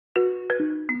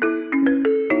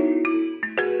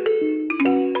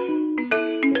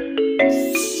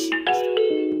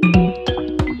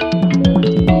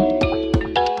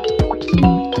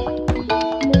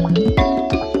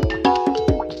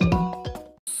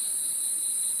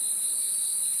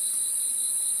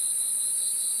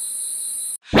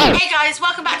Hey guys,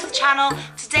 welcome back to the channel.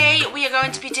 Today we are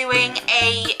going to be doing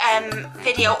a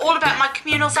video all about my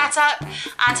communal setup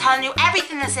and telling you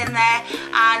everything that's in there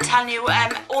and telling you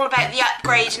all about the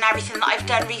upgrade and everything that I've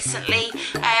done recently.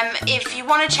 If you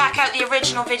want to check out the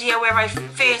original video where I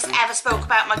first ever spoke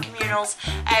about my communals,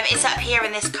 it's up here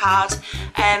in this card,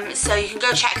 so you can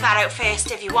go check that out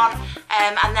first if you want,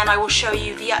 and then I will show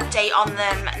you the update on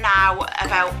them now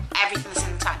about everything that's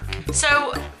in the tank.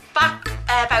 So back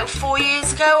about 4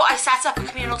 years ago, I set up a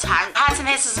communal tank. I had some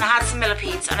hisses and I had some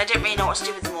millipedes and I didn't really know what to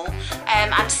do with them all.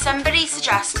 And somebody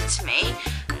suggested to me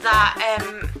that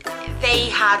they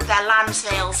had their land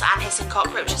snails and hissing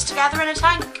cockroaches together in a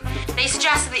tank. They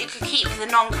suggested that you could keep the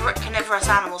non-carnivorous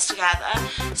animals together,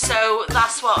 so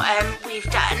that's what we've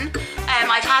done.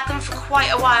 I've had them for quite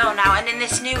a while now, and in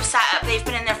this new setup they've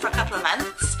been in there for a couple of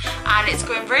months and it's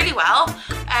going really well.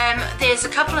 There's a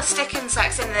couple of stick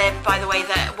insects in there, by the way,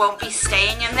 that won't be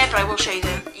staying in there, but I will show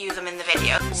you them in the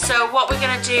video. So what we're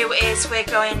going to do is we're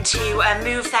going to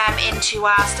move them into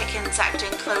our stick insect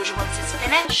enclosure once it's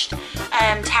finished.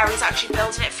 Terry's actually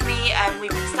building it for me, and we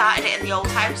started it in the old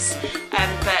house,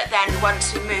 but then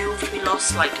once we moved we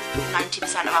lost like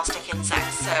 90% of our stick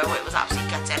insects, so it was absolutely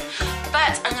gutting.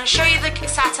 But I'm going to show you the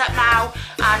setup now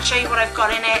and show you what I've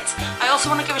got in it. I also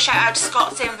want to give a shout out to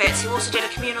Scott's Inverts, who also did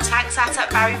a communal tank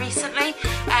setup very recently.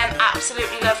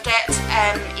 Absolutely loved it.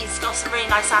 He's got some really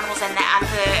nice animals in there, and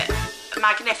the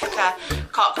Magnifica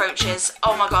cockroaches,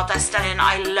 oh my god, they're stunning.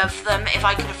 I love them. If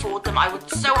I could afford them I would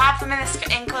so have them in this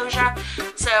enclosure.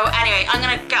 So anyway, I'm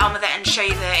going to get on with it and show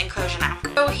you the enclosure now.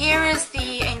 So here is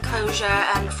the enclosure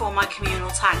for my communal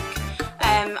tank.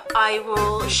 I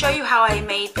will show you how I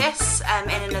made this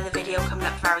in another video coming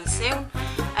up very soon.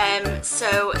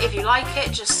 So if you like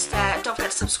it, just don't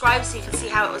forget to subscribe so you can see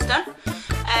how it was done.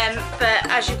 But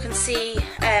as you can see,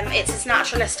 it's as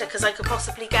naturalistic as I could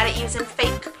possibly get it using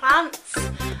fake plants,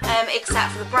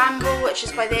 except for the bramble, which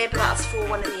is by there, but that's for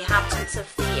one of the inhabitants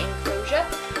of the enclosure.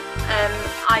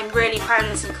 I'm really proud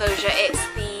of this enclosure. It's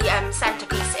the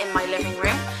centrepiece in my living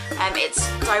room. It's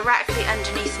directly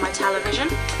underneath my television,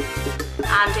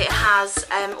 and it has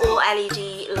all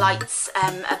LED lights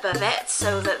above it,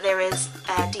 so that there is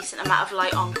a decent amount of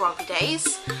light on groggy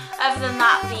days. Other than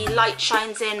that, the light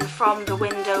shines in from the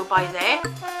window by there,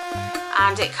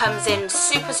 and it comes in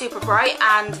super bright,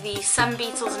 and the sun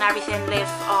beetles and everything live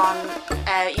on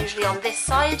usually on this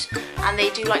side, and they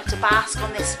do like to bask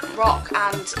on this rock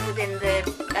and within the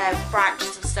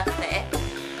branches and stuff there.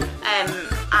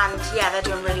 And yeah, they're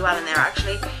doing really well in there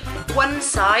actually. One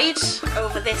side,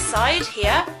 over this side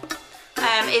here,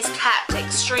 is kept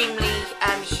extremely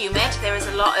humid. There is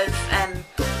a lot of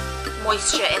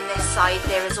moisture in this side.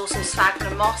 There is also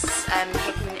sphagnum moss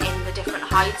hidden in the different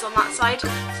hides on that side.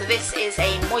 So this is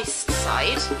a moist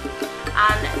side,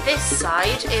 and this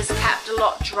side is kept a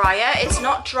lot drier. It's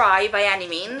not dry by any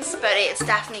means, but it's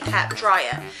definitely kept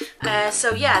drier.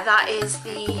 So yeah, that is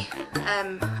the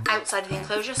outside of the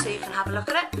enclosure, so you can have a look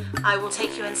at it. I will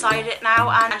take you inside it now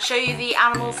and show you the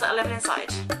animals that are living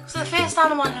inside. So the first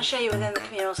animal I'm going to show you within the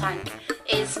communal tank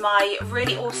is my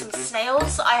really awesome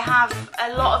snails. I have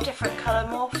a lot of different colour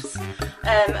morphs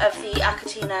of the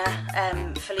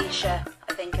Achatina Felicia,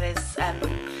 I think it is.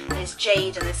 There's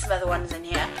Jade and there's some other ones in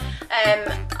here.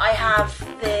 I have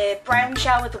the brown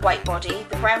shell with the white body,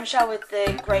 the brown shell with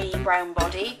the grey-brown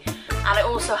body, and I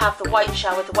also have the white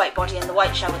shell with the white body and the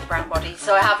white shell with the brown body.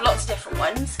 So I have lots of different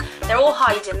ones. They're all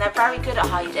hiding, they're very good at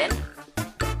hiding.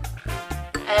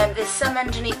 There's some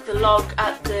underneath the log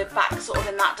at the back, sort of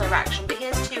in that direction, but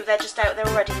here's two, they're just out, they're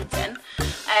already eaten.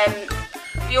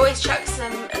 We always chuck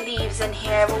some leaves in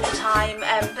here all the time,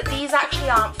 but these actually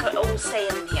aren't for all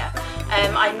staying in here.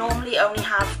 I normally only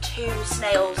have 2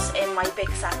 snails in my big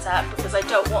setup because I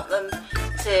don't want them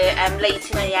to lay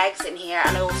too many eggs in here,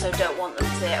 and I also don't want them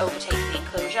to overtake the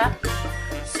enclosure.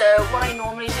 So what I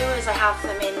normally do is I have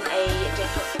them in a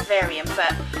different vivarium,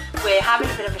 but we're having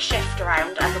a bit of a shift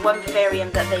around, and the one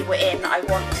vivarium that they were in, I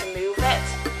want to move it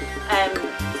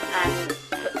and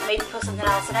maybe put something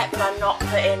else in it, but I'm not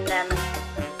putting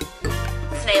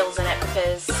snails in it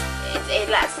because it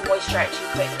lets the moisture out too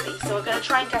quickly. So we're going to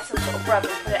try and get some sort of rub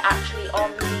and put it actually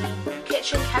on the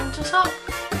kitchen countertop.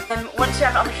 Once we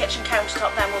have it on the kitchen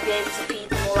countertop, then we'll be able to feed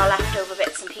them all our leftover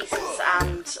bits and pieces,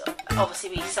 and obviously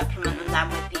we supplement them then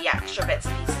with the extra bits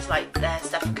and pieces like the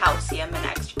stuff for calcium and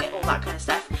extra bit, all that kind of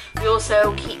stuff. We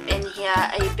also keep in here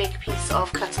a big piece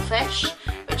of cuttlefish,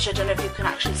 which I don't know if you can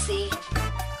actually see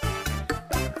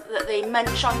that they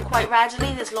munch on quite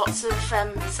readily. There's lots of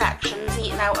sections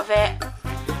eaten out of it,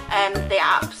 and they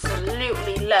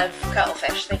absolutely love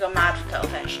cuttlefish. They go mad for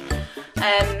cuttlefish.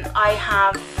 I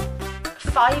have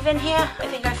 5 in here. I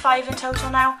think I have 5 in total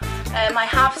now. I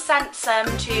have sent some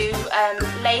to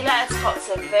Layla at Scott's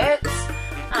Inverts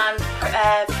and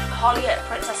Hollie at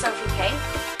Princess Sophie King.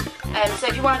 So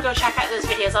if you want to go check out those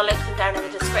videos, I'll link them down in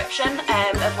the description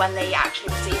of when they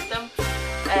actually received them.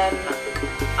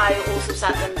 I also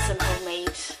sent them some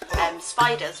homemade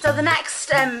spiders. So the next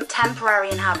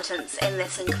temporary inhabitants in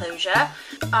this enclosure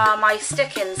are my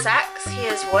stick insects.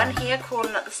 Here's one here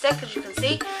crawling up the stick, as you can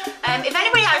see. If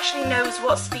anybody actually knows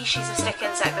what species of stick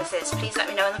insect this is, please let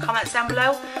me know in the comments down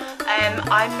below.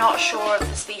 I'm not sure of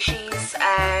the species.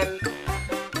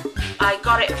 I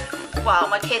got it, well,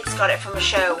 my kids got it from a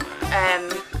show.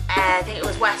 I think it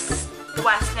was the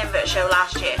Western Invert show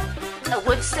last year. A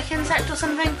wood stick insect or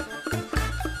something?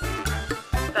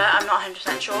 But I'm not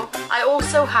 100% sure. I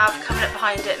also have, coming up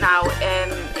behind it now,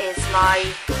 is my,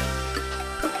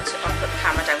 I'll put the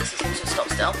camera down so you can stop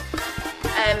still.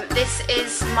 This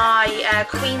is my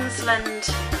Queensland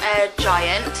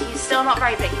giant. He's still not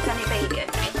very big, he's only a baby I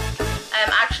think.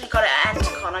 I actually got it at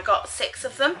Entercon, I got 6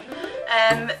 of them.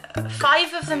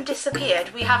 5 of them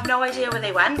disappeared. We have no idea where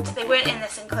they went. They weren't in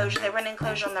this enclosure, they were in an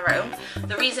enclosure on their own.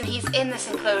 The reason he's in this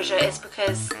enclosure is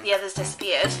because the others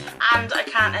disappeared, and I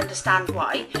can't understand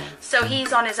why. So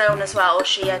he's on his own as well, or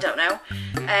she, I don't know.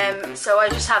 So I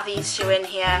just have these 2 in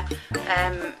here,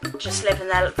 just living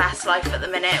their best life at the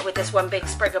minute with this one big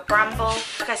sprig of bramble.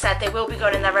 Like I said, they will be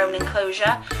going in their own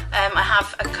enclosure. I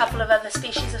have a couple of other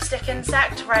species of stick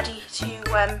insect ready to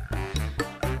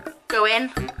go in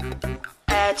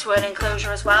to an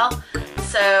enclosure as well.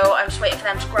 So I'm just waiting for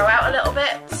them to grow out a little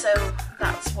bit. So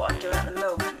that's what I'm doing at the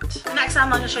moment. The next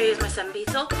animal I'm going to show you is my sun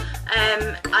beetle.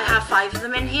 I have 5 of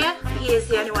them in here. He is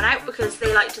the only one out because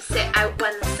they like to sit out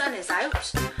when the sun is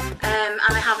out. And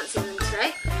I haven't seen them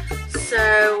today.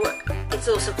 So it's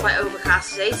also quite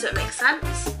overcast today, so it makes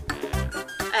sense.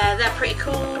 They're pretty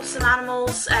cool, some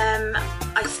animals.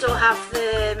 I still have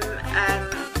them,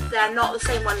 they're not the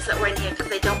same ones that were in here because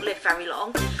they don't live very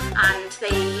long. And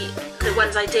the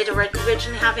ones I did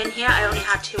originally have in here, I only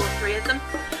had 2 or 3 of them.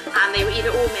 And they were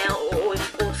either all male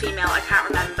or female, I can't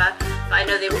remember. But I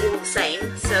know they were all the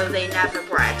same, so they never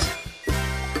bred.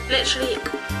 Literally,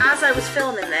 as I was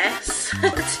filming this,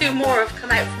 2 more have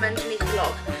come out from underneath the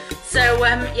log. So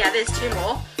yeah, there's 2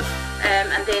 more.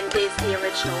 And then there's the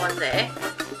original one there.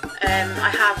 I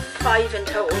have 5 in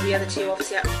total, the other 2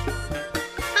 obviously.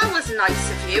 That was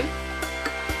nice of you.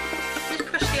 You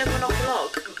just pushed the other one off the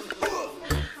log.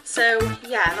 So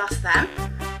yeah, that's them.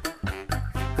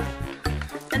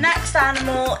 The next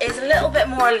animal is a little bit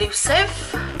more elusive.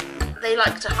 They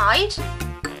like to hide.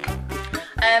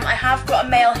 I have got a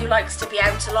male who likes to be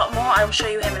out a lot more. I will show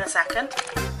you him in a second.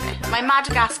 My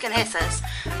Madagascar hissers.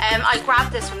 I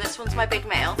grabbed this one's my big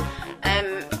male.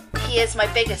 He is my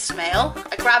biggest male.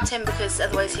 I grabbed him because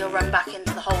otherwise he'll run back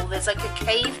into the hole. There's like a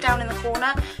cave down in the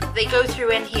corner. They go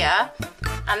through in here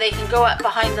and they can go up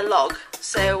behind the log.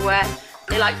 So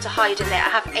they like to hide in there. I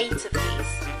have 8 of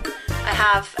these. I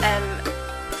have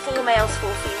 4 males, 4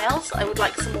 females. I would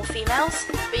like some more females.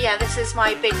 But yeah, this is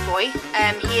my big boy.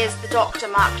 He is the Doctor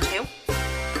Mark II.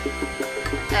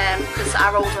 Because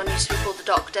our old one used to be called the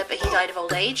Doctor, but he died of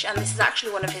old age. And this is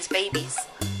actually one of his babies.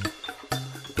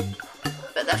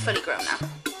 But they're fully grown now.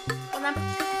 On them.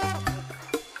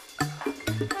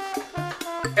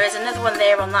 There is another one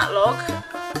there on that log.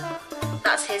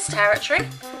 That's his territory.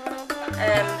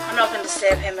 I'm not going to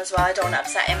disturb him as well, I don't want to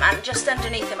upset him. And just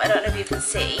underneath him, I don't know if you can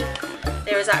see,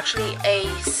 there is actually a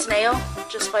snail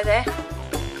just by there. You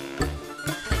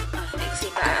can see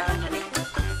that underneath.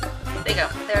 There you go,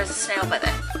 there is a snail by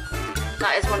there.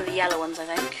 That is one of the yellow ones, I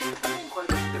think.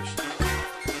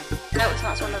 No, it's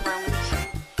not, it's one of the brown ones.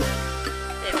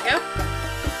 There we go.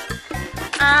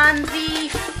 And the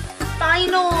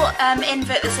final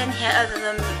invert that's in here, other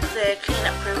than the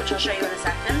cleanup crew, which I'll show you in a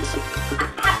second,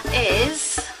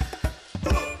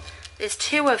 there's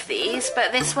 2 of these,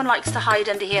 but this one likes to hide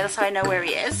under here, that's how I know where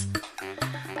he is.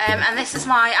 And this is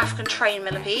my African train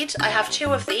millipede. I have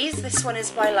 2 of these. This one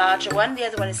is my larger one, the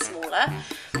other one is smaller.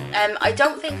 I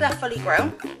don't think they're fully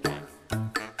grown.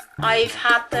 I've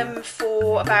had them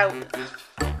for about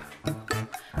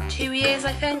 2 years,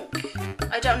 I think.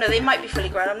 I don't know, they might be fully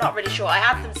grown, I'm not really sure. I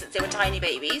had them since they were tiny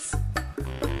babies.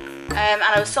 And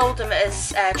I sold them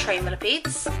as train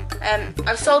millipedes.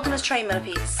 I've sold them as train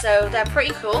millipedes, so they're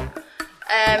pretty cool.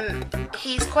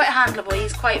 He's quite handleable,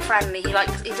 he's quite friendly, he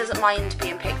doesn't mind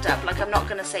being picked up. Like, I'm not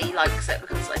going to say he likes it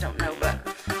because I don't know, but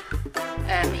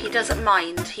he doesn't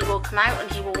mind. He will come out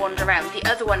and he will wander around. The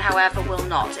other one, however, will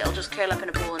not. It'll just curl up in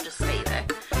a ball and just stay there.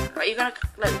 Right, you're going to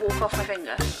like walk off my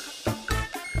finger.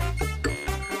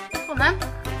 Come on then.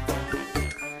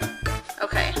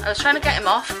 Okay. I was trying to get him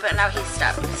off, but now he's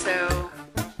stuck, so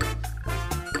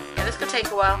yeah, this could take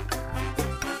a while.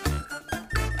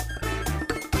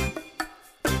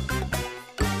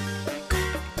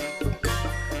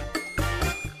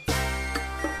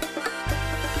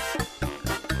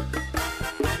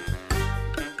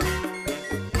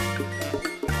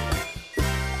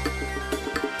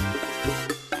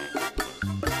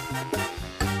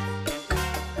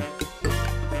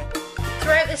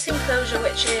 Throughout this enclosure,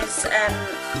 which is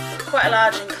quite a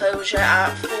large enclosure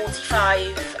at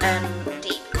 45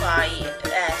 deep by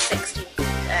 60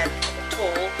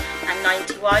 tall and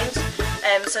 90 wide,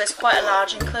 so it's quite a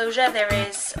large enclosure. There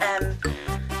is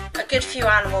a good few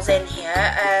animals in here.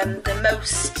 The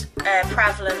most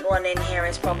prevalent one in here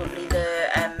is probably the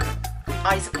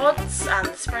isopods and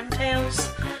the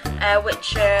springtails,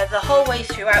 which are the whole way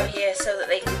throughout here so that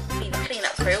they can feed the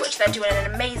cleanup through, which they're doing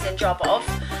an amazing job of.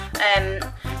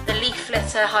 The leaf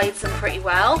litter hides them pretty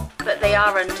well, but they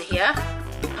are under here.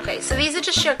 Okay, so these are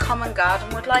just your common garden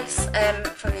woodlice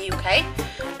from the UK.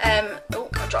 Oh,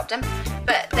 I dropped him.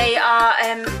 But they are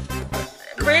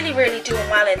really, really doing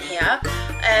well in here.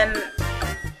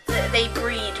 They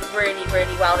breed really,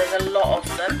 really well. There's a lot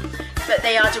of them, but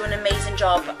they are doing an amazing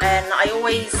job. And I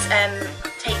always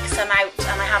take some out,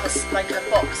 and I have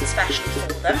a box especially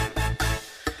for them,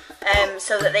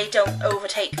 so that they don't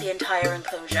overtake the entire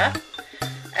enclosure.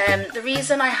 The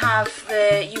reason I have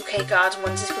the UK garden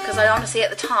ones is because I honestly at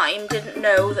the time didn't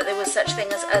know that there was such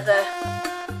thing as other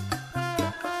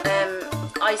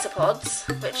isopods,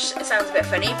 which sounds a bit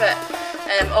funny, but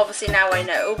obviously now I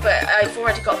know. But I've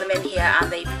already got them in here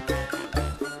and they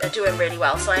are doing really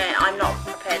well, so I'm not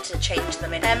prepared to change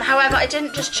them in. However, I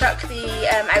didn't just chuck the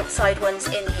outside ones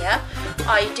in here.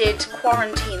 I did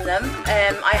quarantine them.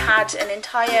 I had an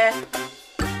entire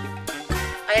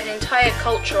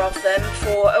culture of them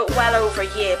for well over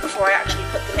a year before I actually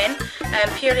put them in,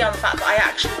 purely on the fact that I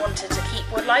actually wanted to keep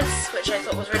woodlice, which I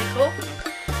thought was really cool.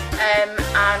 And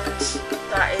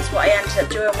that is what I ended up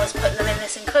doing, was putting them in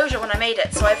this enclosure when I made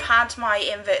it. So I've had my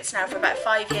inverts now for about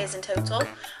 5 years in total.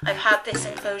 I've had this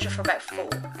enclosure for about 4.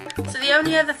 So the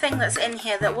only other thing that's in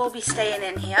here that will be staying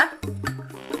in here,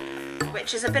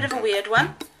 which is a bit of a weird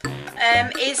one,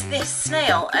 is this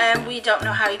snail. We don't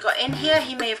know how he got in here.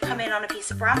 He may have come in on a piece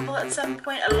of bramble at some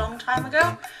point a long time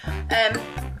ago,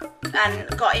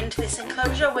 and got into this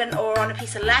enclosure, or on a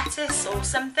piece of lettuce or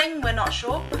something, we're not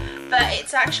sure, but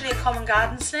it's actually a common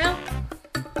garden snail.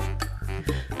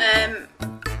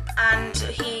 And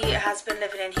he has been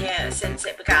living in here since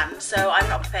it began, so I'm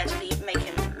not prepared to make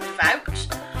him move out.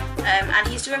 And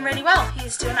he's doing really well.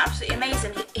 He's doing absolutely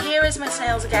amazing. Here is my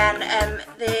snails again.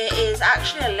 There is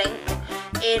actually a link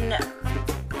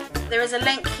there is a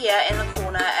link here in the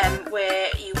corner where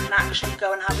you can actually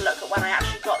go and have a look at when I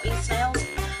actually got these snails.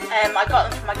 I got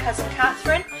them from my cousin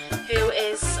Catherine, who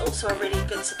is also a really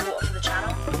good supporter for the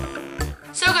channel.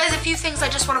 So guys, a few things I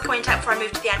just want to point out before I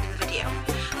move to the end of the video.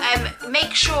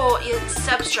 Make sure your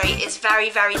substrate is very,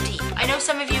 very deep. I know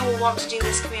some of you will want to do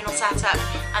this communal setup,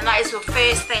 and that is the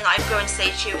first thing I'm going to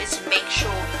say to you, is to make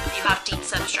sure you have deep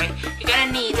substrate. You're going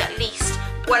to need at least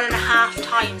 1.5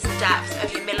 times the depth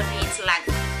of your millipedes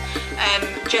length,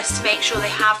 just to make sure they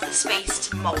have the space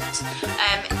to molt.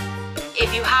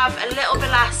 If you have a little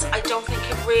bit less, I don't think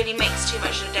it really makes too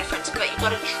much of a difference, but you've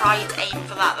got to try to aim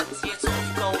for that. That's your sort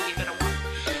of goal you're going to want.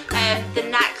 The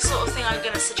next sort of thing I'm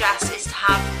going to suggest is to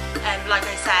have, like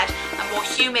I said, a more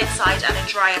humid side and a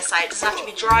drier side. It doesn't have to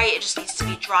be dry, it just needs to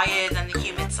be drier than the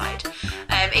humid side.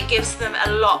 It gives them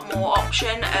a lot more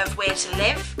option of where to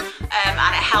live,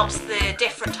 and it helps the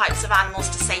different types of animals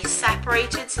to stay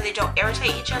separated so they don't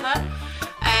irritate each other.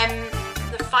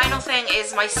 The final thing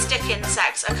is my stick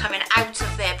insects are coming out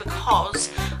of there because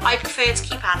I prefer to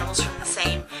keep animals from the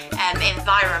same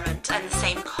environment and the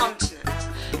same continent.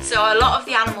 So a lot of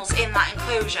the animals in that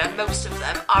enclosure, most of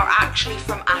them, are actually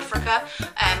from Africa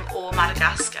or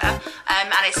Madagascar,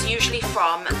 and it's usually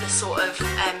from the sort of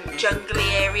jungly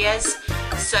areas.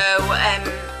 So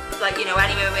like, you know,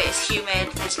 anywhere where it's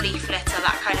humid, there's leaf litter,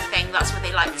 that kind of thing, that's where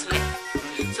they like to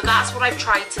live. So that's what I've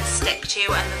tried to stick to,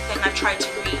 and the thing I've tried to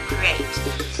recreate.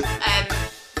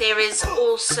 There is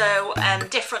also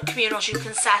different communals you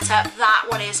can set up. That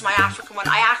one is my African one.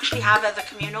 I actually have other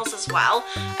communals as well,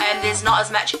 and there's not as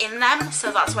much in them,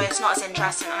 so that's why it's not as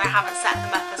interesting, and I haven't set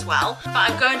them up as well. But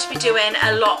I'm going to be doing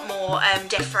a lot more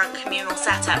different communal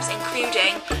setups,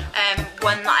 including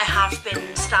one that I have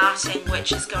been starting,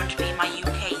 which is going to be my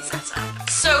UK setup.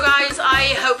 So guys,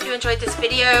 I hope you enjoyed this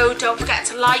video. Don't forget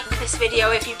to like this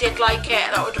video if you did like it.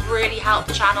 That would really help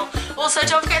the channel. Also,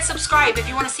 don't forget to subscribe if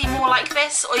you want to see more like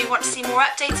this, or you want to see more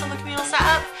updates on the communal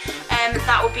setup.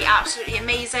 That would be absolutely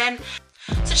amazing.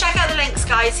 So check out the links,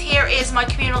 guys. Here is my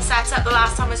communal setup the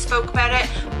last time I spoke about it,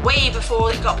 way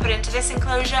before it got put into this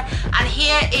enclosure. And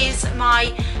here is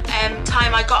my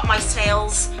time I got my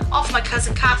snails off my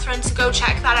cousin Catherine, so go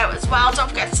check that out as well. Don't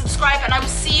forget to subscribe, and I will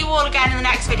see you all again in the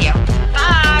next video.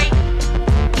 Bye!